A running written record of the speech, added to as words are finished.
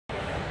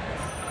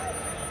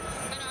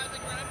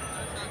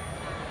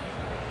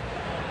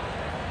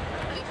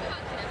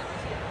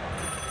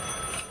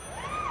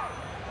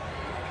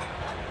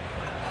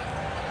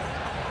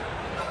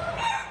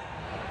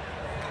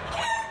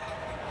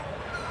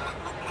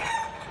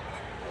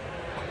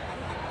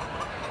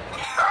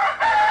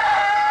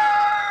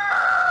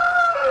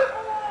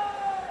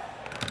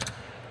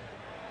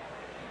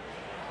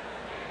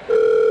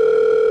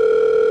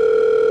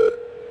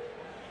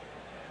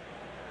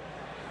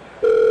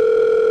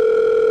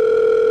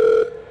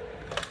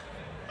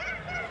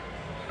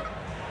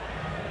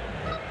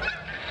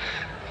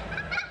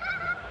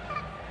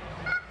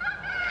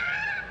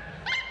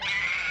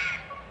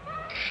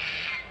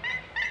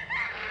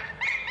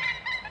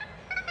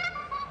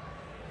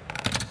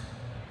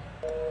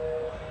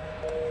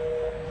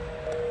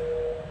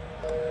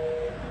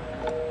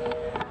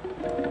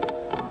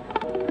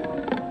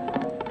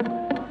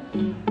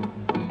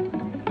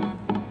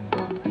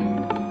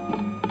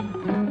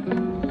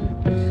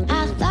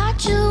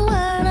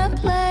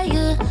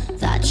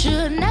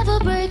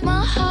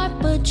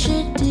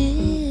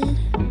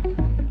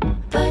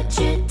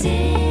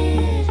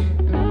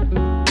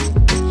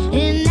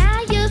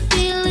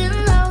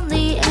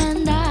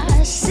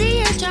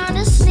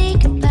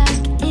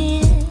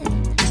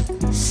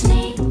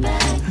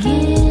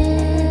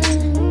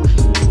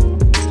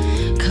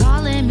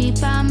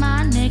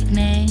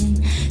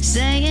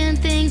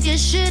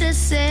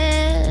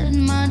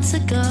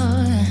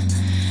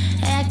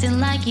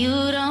like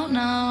you don't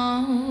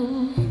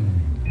know.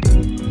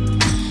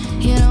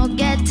 You don't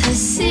get to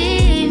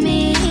see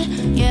me,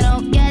 you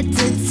don't get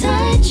to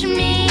touch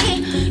me,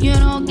 you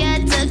don't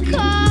get to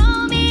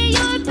call me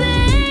your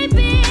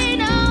baby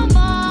no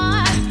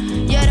more.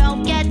 You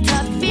don't get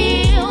to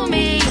feel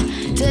me,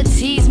 to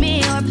tease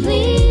me or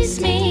please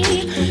me.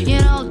 You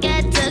don't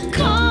get to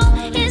call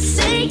and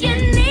say you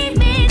need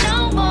me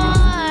no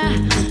more.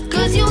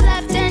 Cause you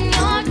left and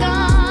you're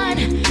gone,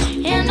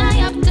 and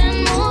I upped and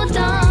moved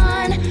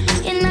on,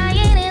 and I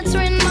ain't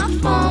answering my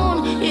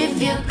phone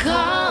if you're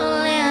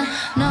calling.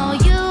 No,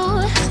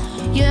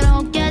 you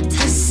don't get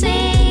to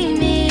see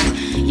me,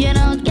 you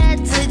don't get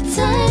to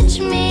touch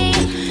me,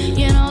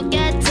 you don't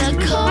get to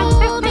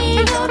call me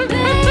your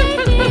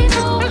baby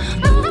no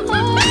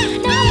more,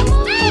 no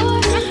more.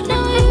 No,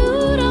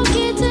 you don't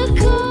get to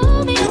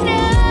call me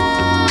no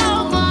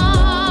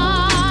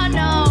more,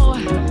 no.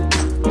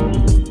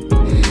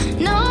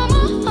 No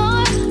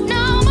more,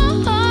 no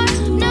more.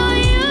 No,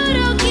 you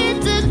don't get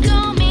to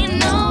call me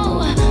no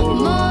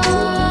more.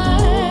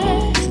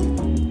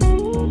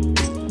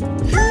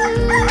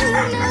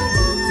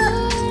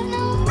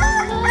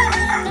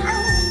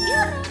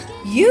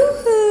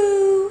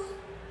 Yoo-hoo!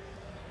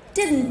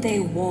 Didn't they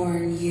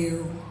warn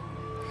you?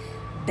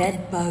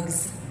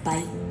 Bedbugs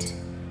bite.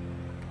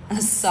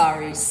 A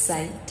sorry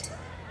sight.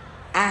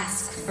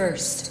 Ask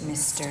first,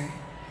 mister,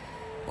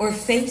 or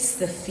face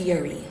the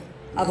fury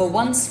of a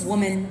once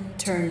woman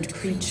turned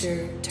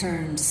creature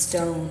turned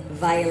stone,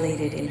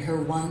 violated in her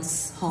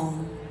once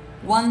home,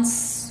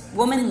 once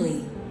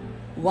womanly,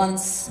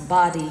 once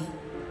body,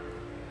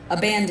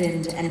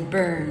 abandoned and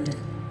burned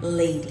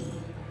lady,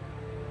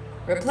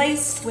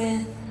 replaced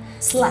with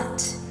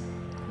slut,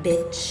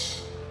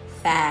 bitch,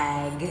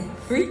 fag,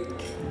 freak,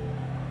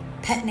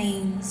 pet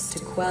names to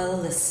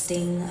quell the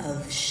sting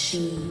of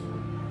she,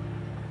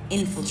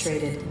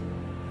 infiltrated,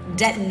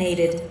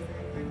 detonated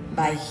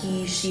by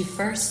he she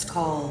first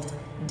called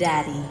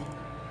daddy,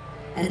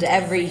 and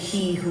every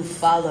he who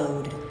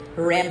followed,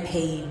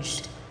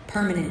 rampaged,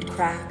 permanent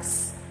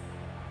cracks.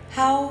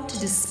 How to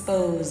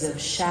dispose of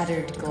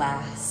shattered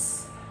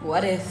glass?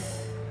 What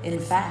if, in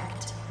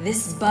fact,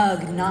 this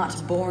bug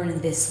not born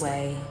this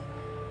way,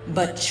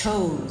 but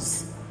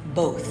chose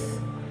both?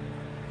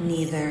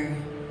 Neither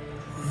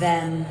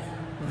them,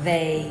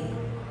 they.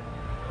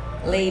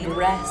 Laid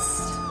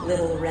rest,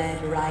 little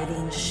red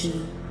riding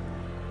she.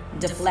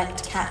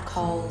 Deflect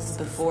catcalls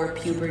before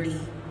puberty.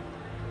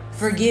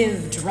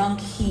 Forgive drunk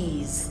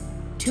he's,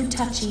 too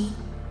touchy,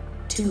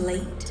 too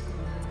late.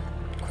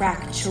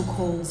 Crack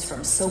chokeholds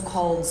from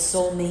so-called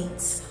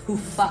soulmates who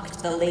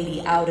fucked the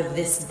lady out of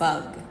this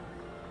bug.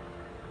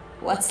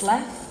 What's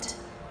left?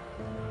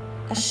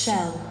 A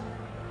shell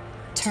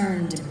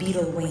turned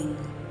beetle wing,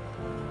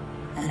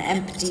 an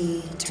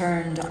empty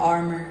turned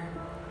armor.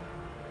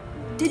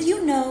 Did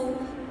you know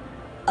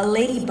a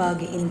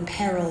ladybug in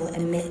peril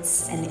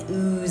emits an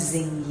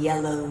oozing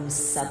yellow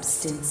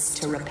substance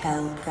to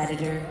repel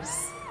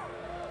predators?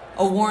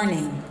 A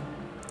warning,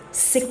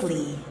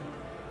 sickly,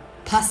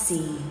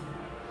 pussy.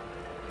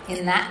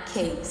 In that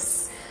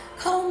case,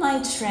 call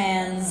my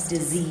trans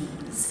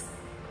disease.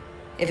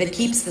 If it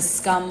keeps the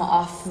scum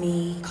off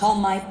me, call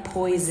my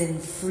poison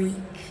freak.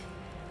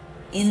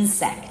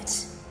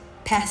 Insect,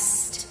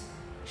 pest,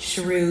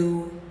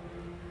 shrew.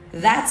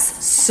 That's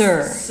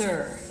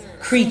sir,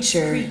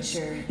 creature,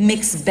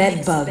 mix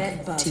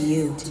bedbug to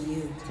you.